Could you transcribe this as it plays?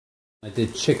I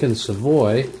did chicken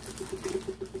Savoy.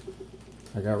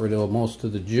 I got rid of most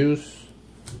of the juice.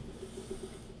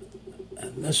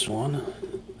 And this one,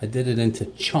 I did it into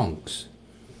chunks.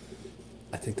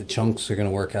 I think the chunks are going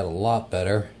to work out a lot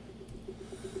better.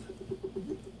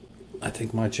 I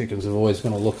think my chicken Savoy is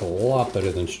going to look a lot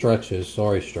better than Stretch's.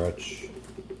 Sorry, Stretch.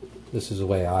 This is the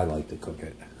way I like to cook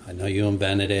it. I know you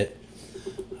invented it.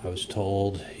 I was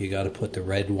told you got to put the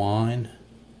red wine.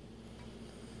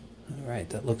 Alright,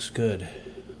 that looks good.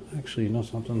 Actually, you know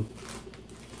something?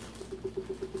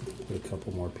 Put a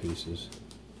couple more pieces.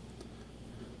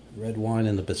 Red wine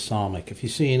and the balsamic. If you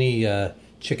see any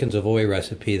chicken Savoy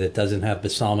recipe that doesn't have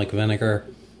balsamic vinegar,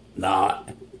 not.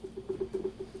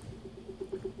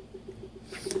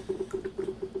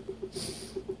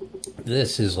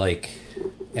 This is like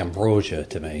ambrosia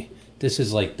to me. This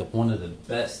is like one of the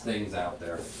best things out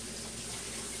there.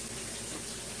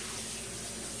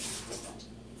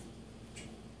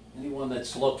 Anyone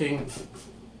that's looking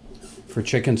for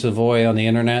chicken Savoy on the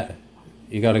internet,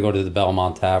 you got to go to the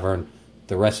Belmont Tavern.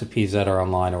 The recipes that are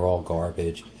online are all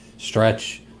garbage.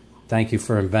 Stretch, thank you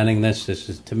for inventing this. This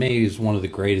is, to me, is one of the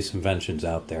greatest inventions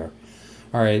out there.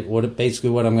 All right,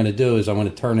 basically what I'm going to do is I'm going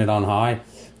to turn it on high,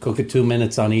 cook it 2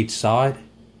 minutes on each side.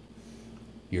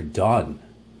 You're done.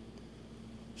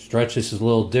 Stretch, this is a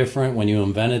little different. When you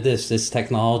invented this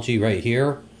technology right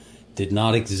here did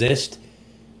not exist.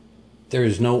 There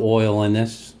is no oil in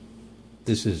this.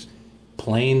 This is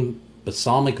plain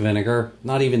balsamic vinegar,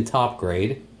 not even top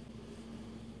grade.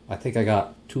 I think I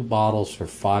got 2 bottles for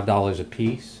 $5 a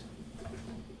piece.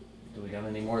 Do we have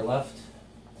any more left?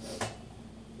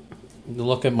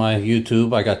 Look at my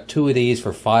YouTube. I got 2 of these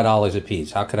for $5 a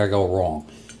piece. How could I go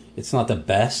wrong? It's not the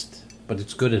best, but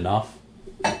it's good enough.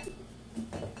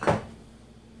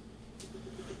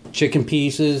 Chicken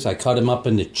pieces, I cut them up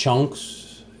into chunks.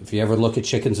 If you ever look at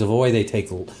chicken Savoy, they take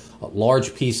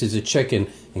large pieces of chicken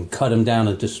and cut them down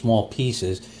into small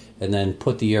pieces and then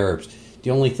put the herbs. The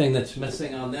only thing that's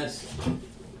missing on this,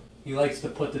 he likes to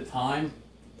put the thyme.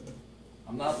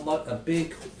 I'm not a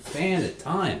big fan of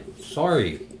thyme.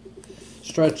 Sorry.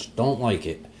 Stretch, don't like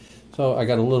it. So I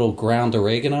got a little ground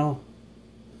oregano.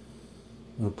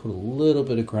 I'm going to put a little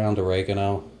bit of ground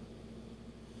oregano.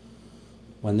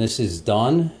 When this is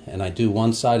done, and I do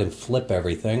one side and flip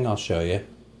everything, I'll show you.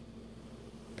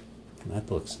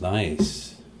 That looks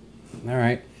nice.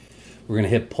 Alright, we're going to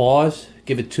hit pause,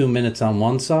 give it 2 minutes on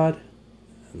one side,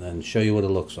 and then show you what it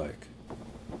looks like.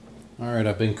 Alright,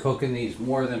 I've been cooking these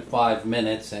more than 5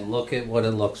 minutes, and look at what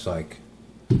it looks like.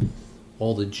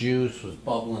 All the juice was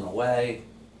bubbling away.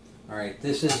 Alright,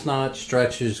 this is not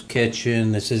Stretch's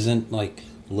kitchen. This isn't like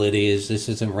Lydia's. This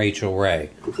isn't Rachel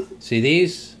Ray. See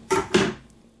these?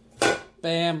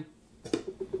 Bam.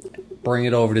 Bring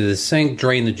it over to the sink,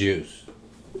 drain the juice.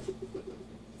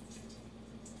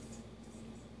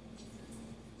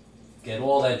 Get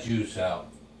all that juice out.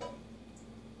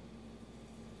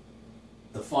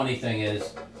 The funny thing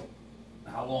is,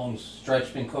 how long's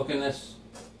Stretch been cooking this?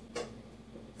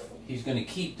 He's going to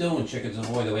keep doing chicken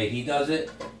Savoy the way he does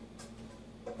it.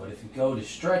 But if you go to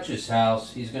Stretch's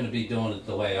house, he's going to be doing it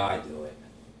the way I do it.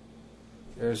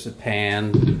 There's the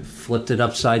pan. Flipped it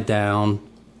upside down.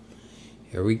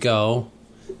 Here we go.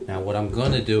 Now what I'm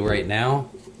going to do right now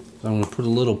is I'm going to put a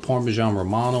little Parmesan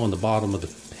Romano in the bottom of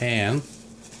the pan.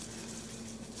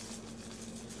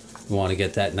 You want to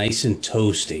get that nice and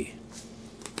toasty.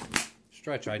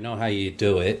 Stretch, I know how you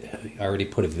do it. I already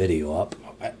put a video up.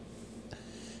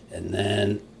 And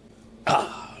then,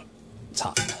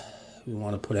 top. We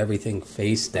want to put everything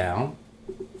face down.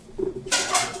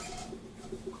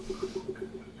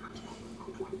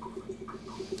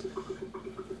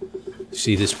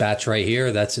 See this batch right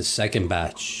here? That's the second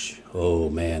batch. Oh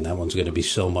man, that one's going to be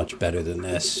so much better than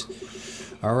this.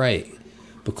 All right,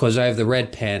 because I have the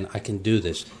red pan, I can do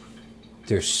this.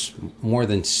 There's more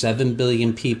than 7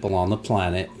 billion people on the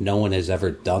planet. No one has ever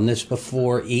done this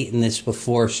before, eaten this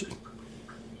before.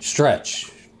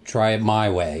 Stretch, try it my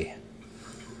way.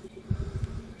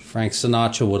 Frank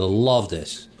Sinatra would have loved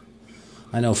this.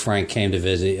 I know Frank came to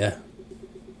visit you.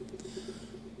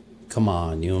 Come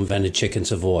on, you invented chicken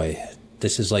Savoy.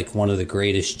 This is like one of the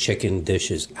greatest chicken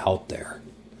dishes out there.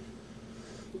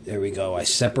 There we go. I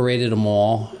separated them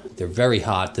all. They're very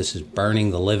hot. This is burning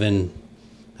the living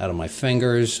out of my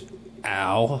fingers.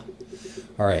 Ow.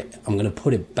 All right, I'm going to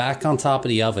put it back on top of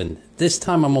the oven. This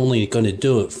time I'm only going to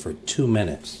do it for 2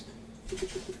 minutes.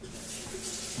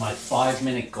 My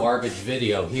 5-minute garbage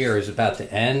video here is about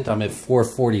to end. I'm at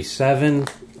 4:47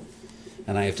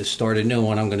 and I have to start a new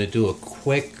one. I'm going to do a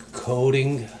quick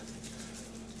coating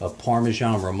of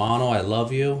Parmesan Romano. I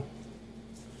love you.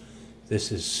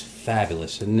 This is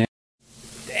fabulous. And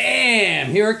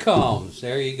here it comes.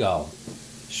 There you go.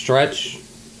 Stretch.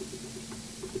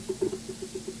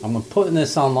 I'm putting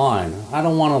this online. I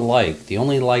don't want a like. The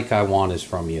only like I want is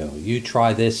from you. You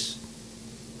try this.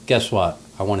 Guess what?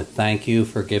 I want to thank you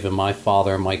for giving my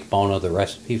father, Mike Bono, the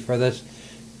recipe for this,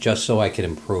 just so I could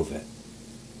improve it.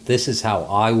 This is how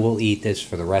I will eat this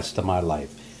for the rest of my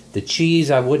life. The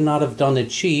cheese, I would not have done the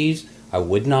cheese. I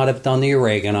would not have done the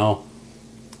oregano.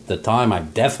 The thyme, I'm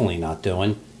definitely not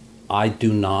doing. I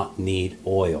do not need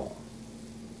oil.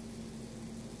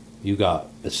 You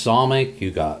got balsamic,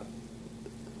 you got,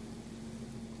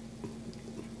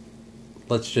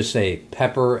 let's just say,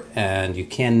 pepper, and you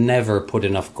can never put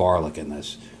enough garlic in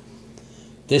this.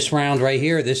 This round right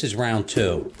here, this is round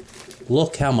 2.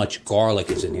 Look how much garlic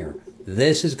is in here.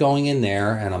 This is going in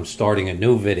there, and I'm starting a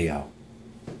new video.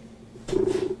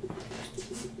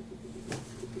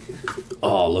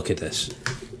 Oh, look at this.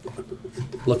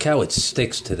 Look how it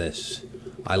sticks to this.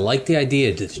 I like the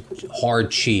idea of this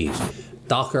hard cheese.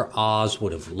 Dr. Oz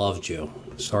would have loved you.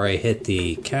 Sorry I hit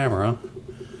the camera.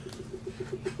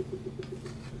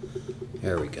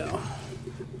 There we go.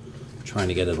 I'm trying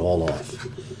to get it all off.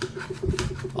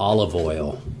 Olive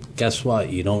oil. Guess what?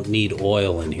 You don't need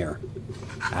oil in here.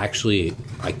 Actually,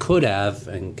 I could have,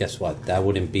 and guess what? That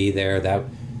wouldn't be there.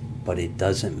 But it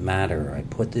doesn't matter. I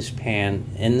put this pan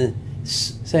in the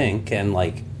sink and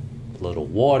like a little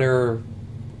water,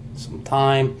 some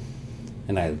thyme,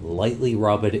 and I lightly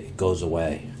rub it. It goes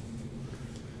away.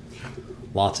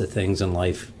 Lots of things in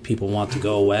life people want to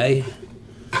go away.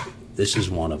 This is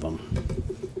one of them.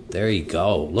 There you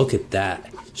go. Look at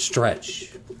that.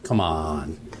 Stretch. Come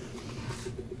on.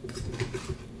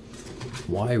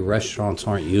 Why restaurants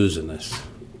aren't using this?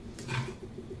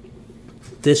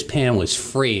 This pan was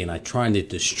free and I tried to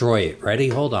destroy it. Ready?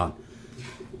 Hold on.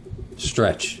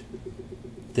 Stretch.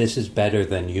 This is better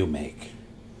than you make.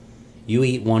 You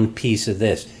eat one piece of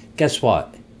this. Guess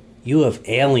what? You have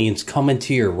aliens coming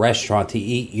to your restaurant to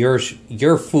eat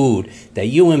your food that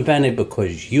you invented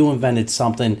because you invented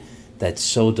something that's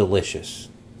so delicious.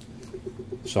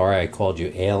 Sorry I called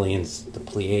you aliens, the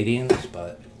Pleiadians,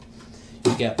 but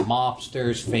you get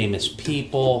mobsters, famous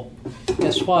people.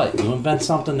 Guess what? You invent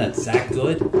something that's that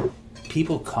good,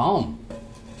 people come.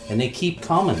 And they keep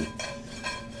coming.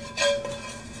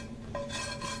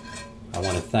 I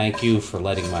want to thank you for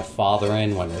letting my father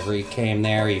in whenever he came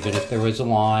there, even if there was a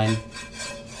line.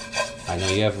 I know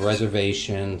you have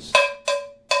reservations.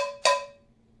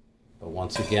 But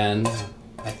once again,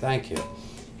 I thank you.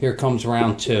 Here comes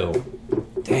round 2.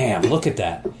 Damn, look at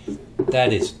that.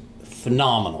 That is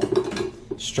phenomenal.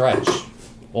 Stretch.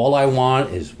 All I want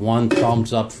is one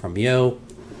thumbs up from you.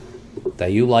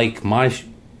 That you like my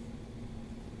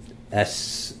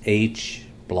SH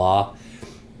blah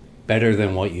better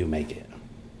than what you make it.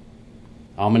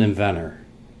 I'm an inventor.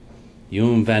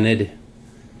 You invented.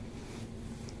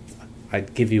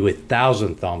 I'd give you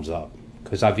 1,000 thumbs up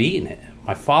because I've eaten it.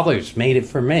 My father's made it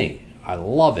for me. I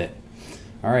love it.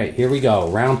 All right, here we go.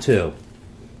 Round 2.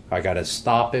 I got to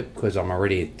stop it because I'm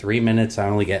already at 3 minutes. I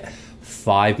only get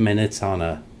 5 minutes on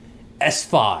a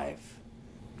S5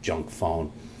 junk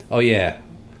phone. Oh, yeah.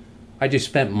 I just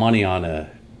spent money on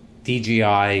a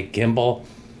DJI gimbal.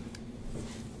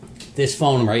 This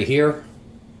phone right here,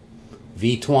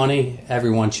 V20,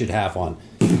 everyone should have one.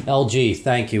 LG,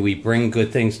 thank you. We bring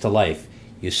good things to life.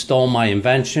 You stole my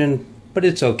invention, but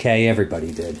it's okay.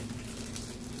 Everybody did.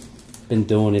 Been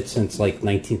doing it since like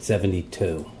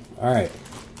 1972. All right.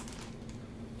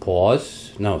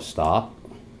 Pause. No, stop.